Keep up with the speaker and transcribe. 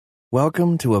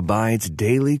Welcome to Abide's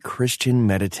Daily Christian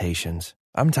Meditations.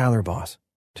 I'm Tyler Boss.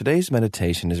 Today's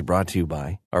meditation is brought to you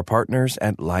by our partners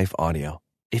at Life Audio.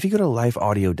 If you go to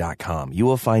lifeaudio.com, you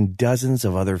will find dozens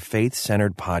of other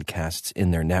faith-centered podcasts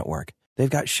in their network. They've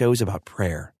got shows about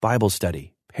prayer, Bible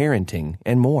study, parenting,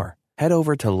 and more. Head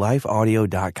over to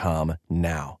lifeaudio.com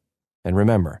now. And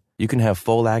remember, you can have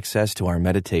full access to our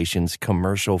meditations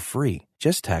commercial-free.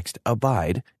 Just text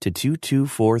ABIDE to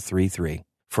 22433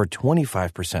 for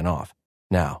 25% off.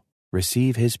 Now,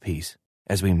 receive His peace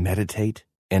as we meditate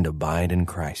and abide in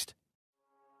Christ.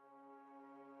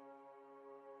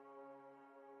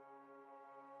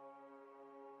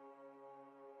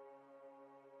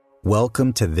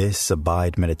 Welcome to this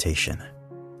Abide Meditation.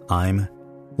 I'm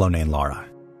Lone Lara.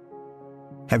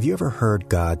 Have you ever heard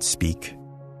God speak?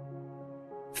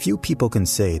 Few people can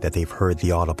say that they've heard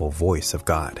the audible voice of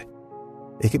God.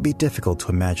 It can be difficult to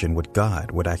imagine what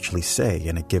God would actually say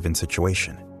in a given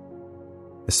situation,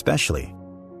 especially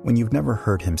when you've never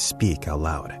heard Him speak out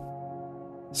loud.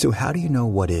 So how do you know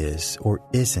what is or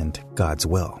isn't God's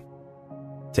will?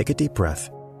 Take a deep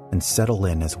breath and settle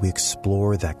in as we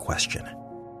explore that question.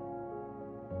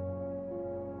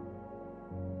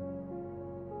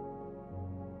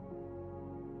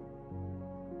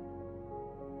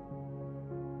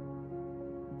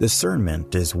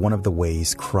 Discernment is one of the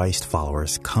ways Christ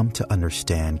followers come to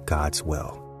understand God's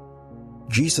will.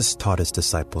 Jesus taught His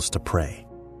disciples to pray,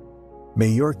 "May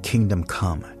your kingdom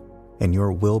come, and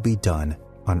your will be done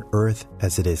on earth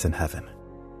as it is in heaven."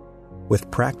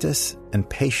 With practice and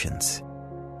patience,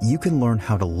 you can learn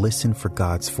how to listen for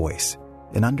God's voice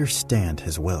and understand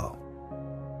His will.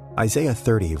 Isaiah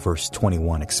 30 verse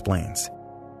 21 explains,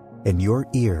 "And your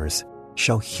ears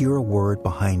shall hear a word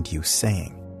behind you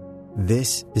saying,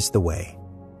 'This is the way,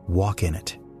 walk in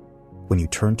it,' when you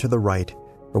turn to the right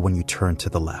or when you turn to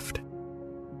the left."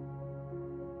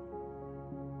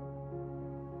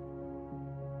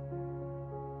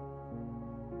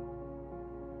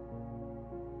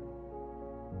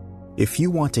 If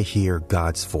you want to hear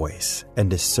God's voice and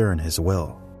discern His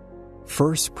will,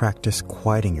 first practice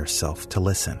quieting yourself to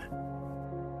listen.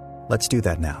 Let's do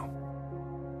that now.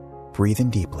 Breathe in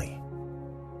deeply.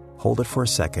 Hold it for a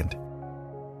second.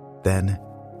 Then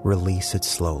release it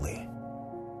slowly.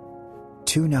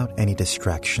 Tune out any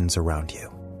distractions around you.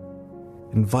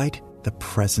 Invite the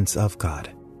presence of God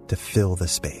to fill the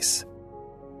space.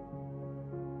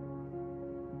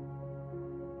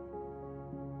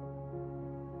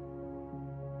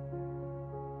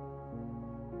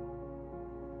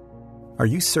 Are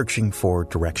you searching for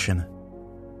direction?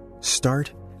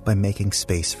 Start by making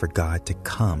space for God to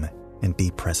come and be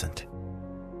present.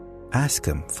 Ask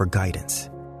Him for guidance.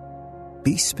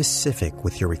 Be specific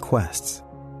with your requests.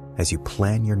 As you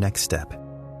plan your next step,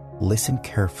 listen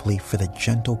carefully for the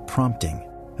gentle prompting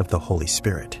of the Holy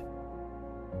Spirit.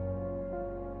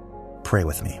 Pray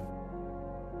with me.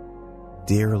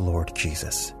 Dear Lord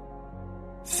Jesus,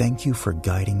 thank you for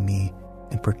guiding me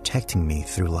and protecting me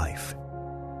through life.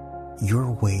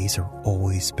 Your ways are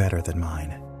always better than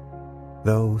mine,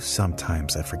 though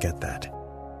sometimes I forget that.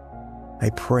 I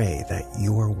pray that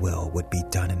your will would be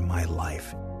done in my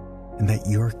life, and that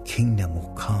your kingdom will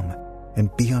come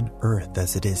and be on earth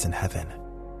as it is in heaven.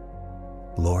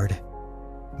 Lord,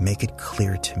 make it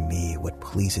clear to me what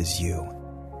pleases you,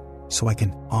 so I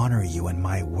can honor you in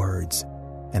my words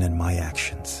and in my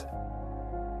actions.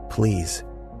 Please,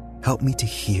 help me to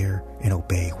hear and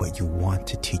obey what you want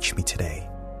to teach me today.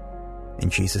 In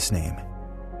Jesus' name,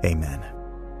 amen.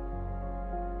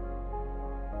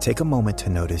 Take a moment to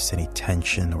notice any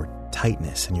tension or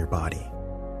tightness in your body.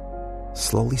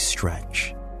 Slowly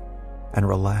stretch and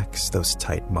relax those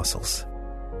tight muscles.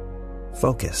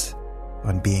 Focus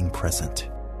on being present.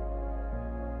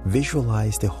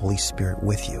 Visualize the Holy Spirit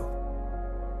with you.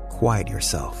 Quiet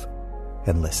yourself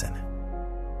and listen.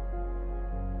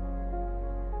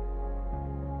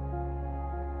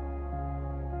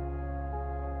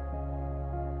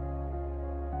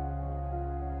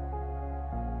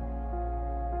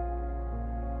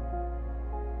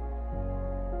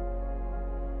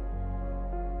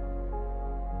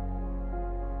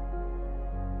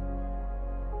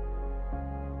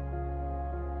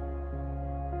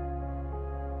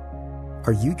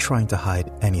 Are you trying to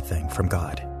hide anything from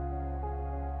God?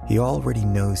 He already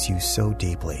knows you so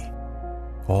deeply,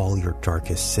 all your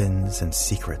darkest sins and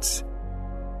secrets,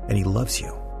 and He loves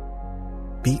you.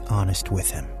 Be honest with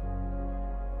Him.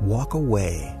 Walk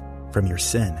away from your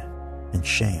sin and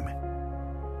shame.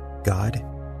 God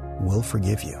will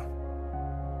forgive you.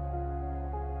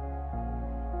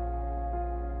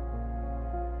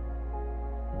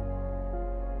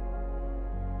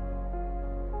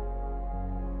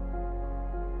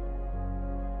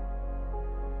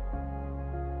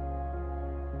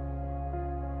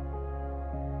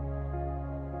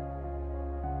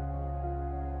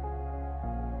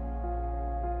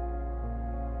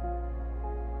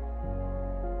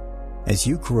 As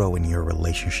you grow in your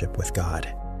relationship with God,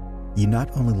 you not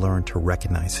only learn to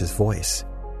recognize His voice,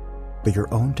 but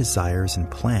your own desires and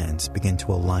plans begin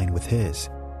to align with His.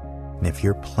 And if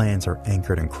your plans are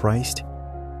anchored in Christ,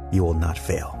 you will not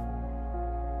fail.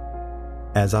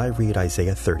 As I read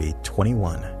Isaiah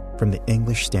 30:21 from the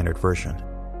English Standard Version,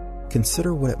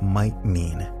 consider what it might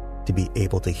mean to be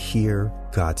able to hear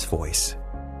God's voice.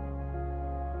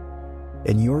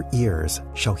 And your ears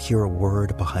shall hear a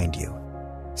word behind you,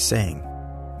 saying,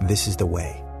 "This is the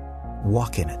way,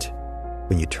 walk in it,"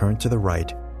 when you turn to the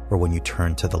right or when you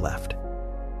turn to the left.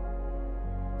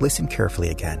 Listen carefully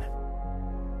again.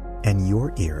 And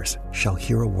your ears shall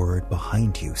hear a word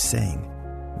behind you, saying,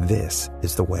 "This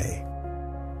is the way,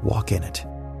 walk in it,"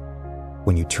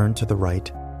 when you turn to the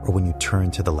right or when you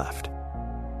turn to the left.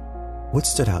 What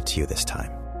stood out to you this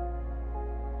time?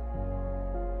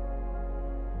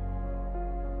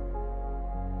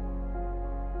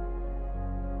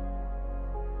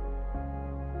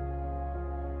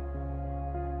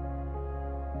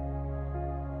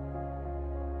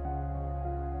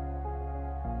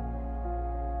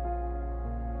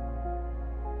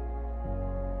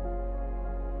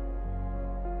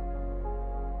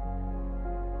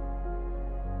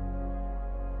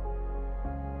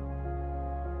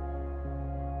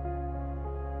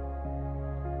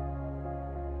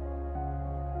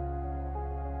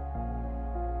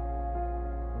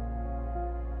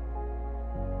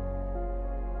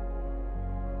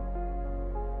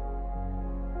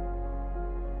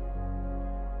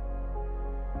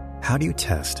 How do you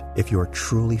test if you are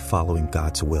truly following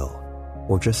God's will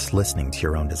or just listening to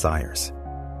your own desires?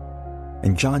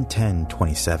 In John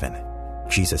 10:27,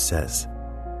 Jesus says,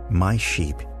 "My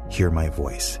sheep hear my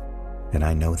voice, and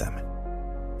I know them,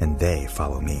 and they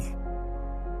follow me."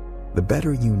 The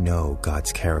better you know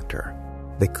God's character,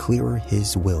 the clearer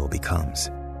His will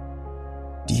becomes.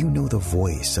 Do you know the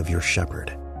voice of your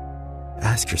shepherd?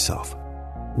 Ask yourself,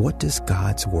 what does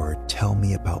God's word tell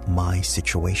me about my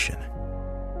situation?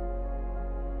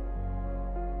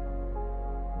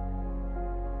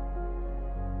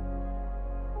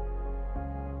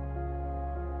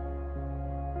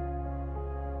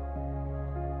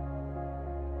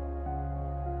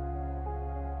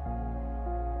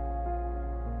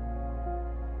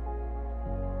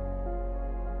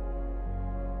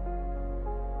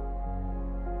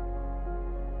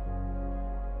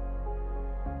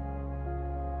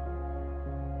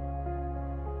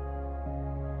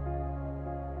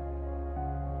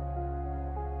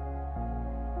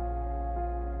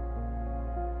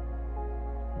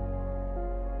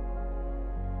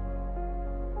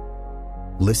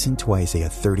 Listen to Isaiah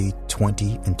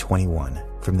 30:20 and 21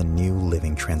 from the New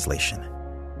Living Translation.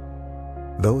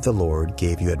 Though the Lord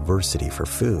gave you adversity for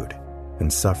food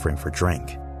and suffering for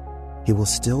drink, He will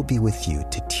still be with you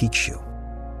to teach you.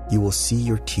 You will see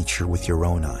your teacher with your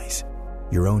own eyes.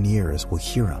 Your own ears will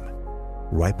hear Him.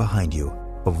 Right behind you,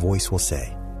 a voice will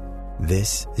say,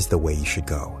 "This is the way you should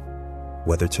go,"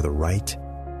 whether to the right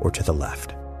or to the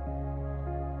left.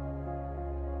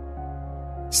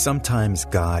 Sometimes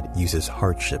God uses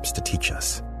hardships to teach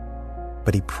us,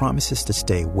 but He promises to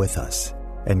stay with us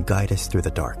and guide us through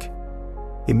the dark.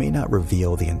 He may not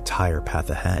reveal the entire path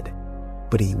ahead,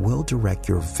 but He will direct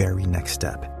your very next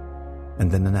step, and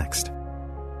then the next.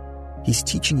 He's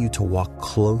teaching you to walk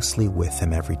closely with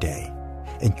Him every day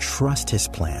and trust His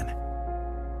plan.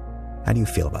 How do you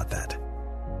feel about that?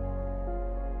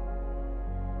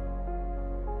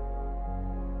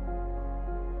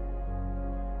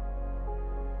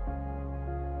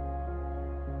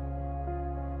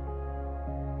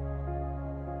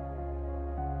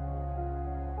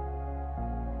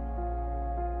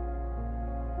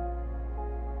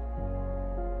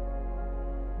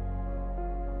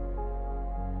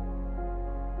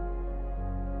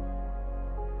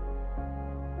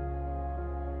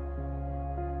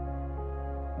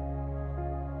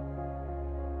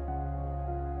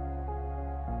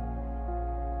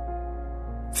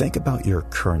 Think about your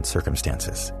current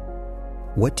circumstances.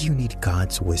 What do you need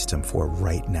God's wisdom for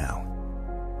right now?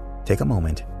 Take a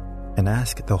moment and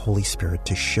ask the Holy Spirit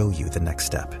to show you the next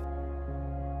step.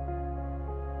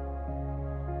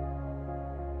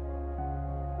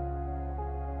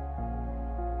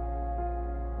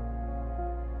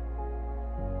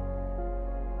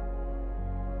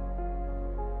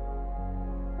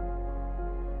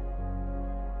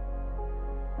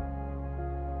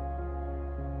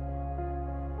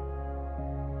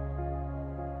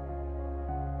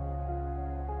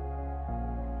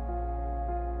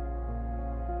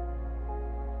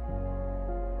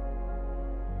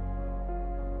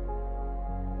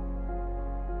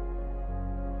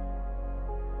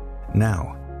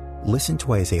 Now, listen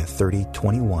to Isaiah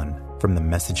 30:21 from the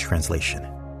Message translation.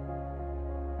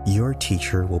 Your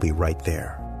teacher will be right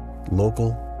there,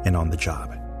 local and on the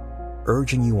job,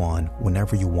 urging you on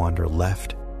whenever you wander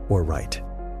left or right.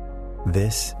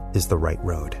 This is the right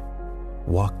road.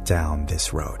 Walk down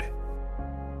this road.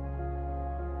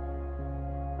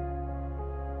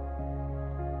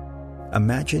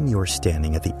 Imagine you're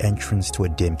standing at the entrance to a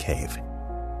dim cave.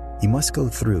 You must go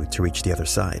through to reach the other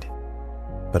side,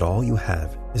 but all you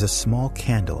have is a small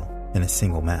candle and a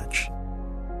single match.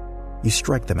 You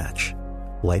strike the match,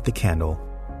 light the candle,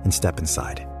 and step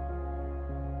inside.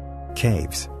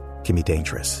 Caves can be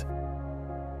dangerous.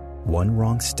 One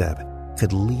wrong step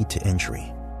could lead to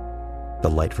injury. The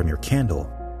light from your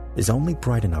candle is only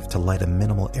bright enough to light a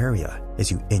minimal area as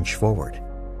you inch forward.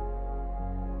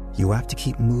 You have to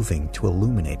keep moving to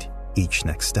illuminate each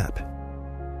next step.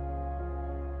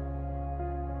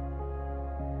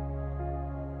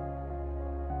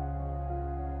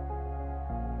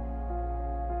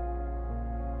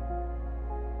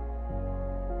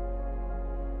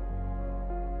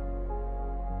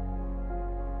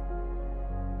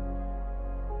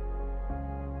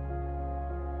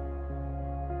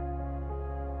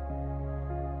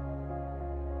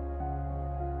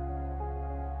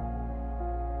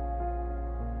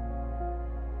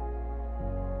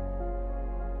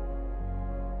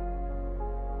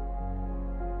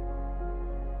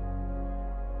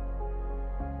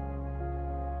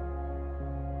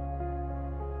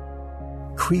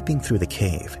 Creeping through the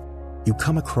cave, you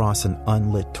come across an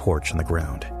unlit torch on the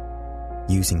ground.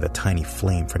 Using the tiny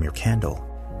flame from your candle,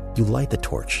 you light the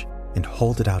torch and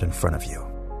hold it out in front of you.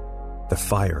 The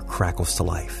fire crackles to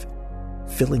life,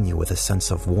 filling you with a sense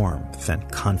of warmth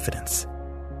and confidence.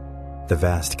 The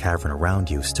vast cavern around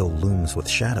you still looms with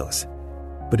shadows,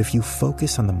 but if you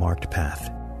focus on the marked path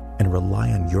and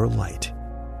rely on your light,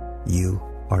 you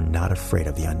are not afraid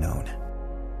of the unknown.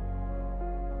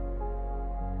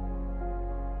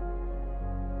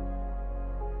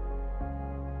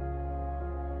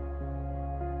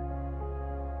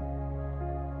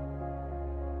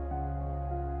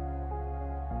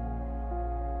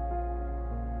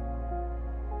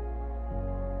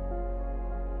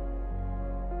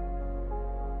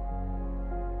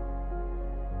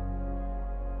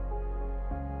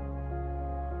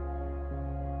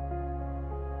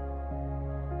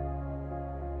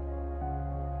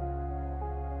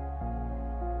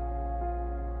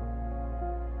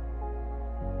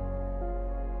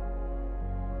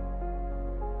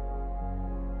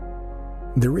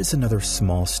 There is another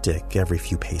small stick every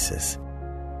few paces,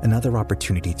 another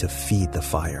opportunity to feed the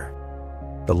fire.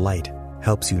 The light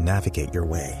helps you navigate your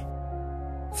way,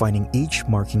 finding each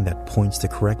marking that points the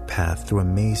correct path through a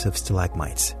maze of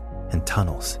stalagmites and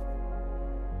tunnels.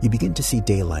 You begin to see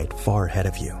daylight far ahead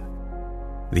of you.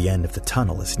 The end of the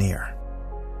tunnel is near.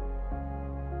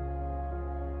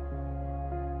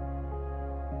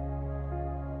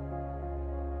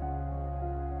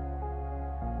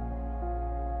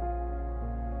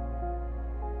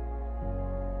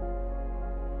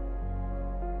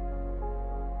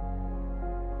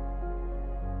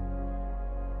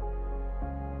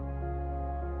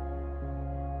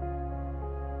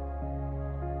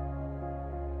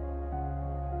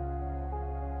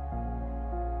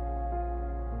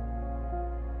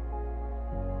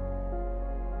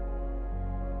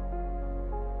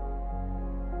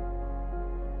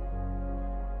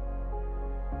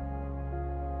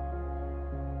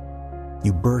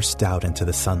 You burst out into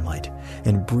the sunlight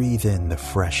and breathe in the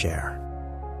fresh air.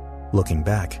 Looking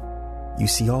back, you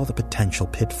see all the potential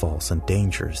pitfalls and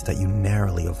dangers that you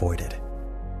narrowly avoided.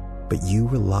 But you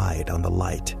relied on the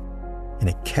light, and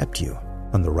it kept you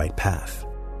on the right path.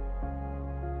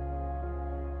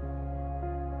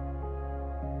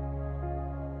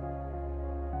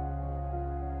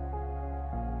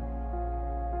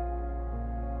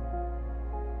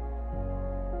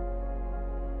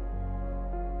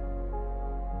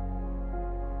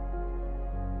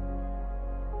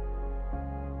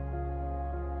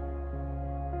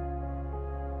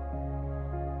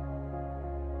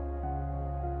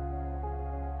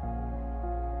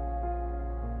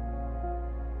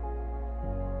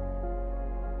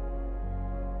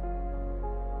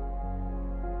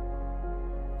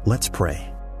 Let's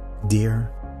pray.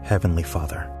 Dear Heavenly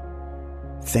Father,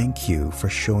 thank you for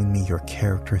showing me your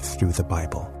character through the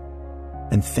Bible,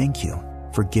 and thank you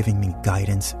for giving me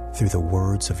guidance through the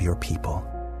words of your people.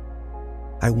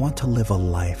 I want to live a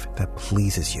life that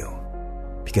pleases you,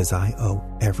 because I owe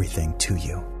everything to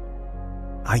you.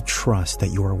 I trust that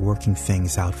you are working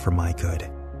things out for my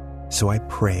good, so I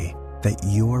pray that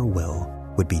your will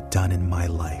would be done in my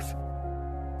life,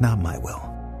 not my will.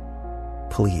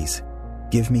 please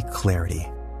give me clarity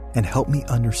and help me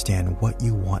understand what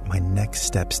you want my next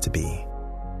steps to be.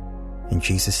 In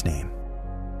Jesus' name,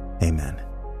 amen.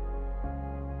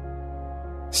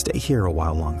 Stay here a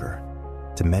while longer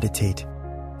to meditate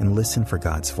and listen for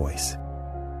God's voice.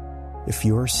 If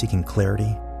you are seeking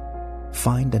clarity,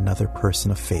 find another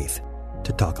person of faith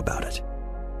to talk about it.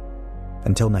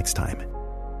 Until next time,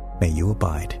 may you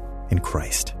abide in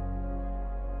Christ.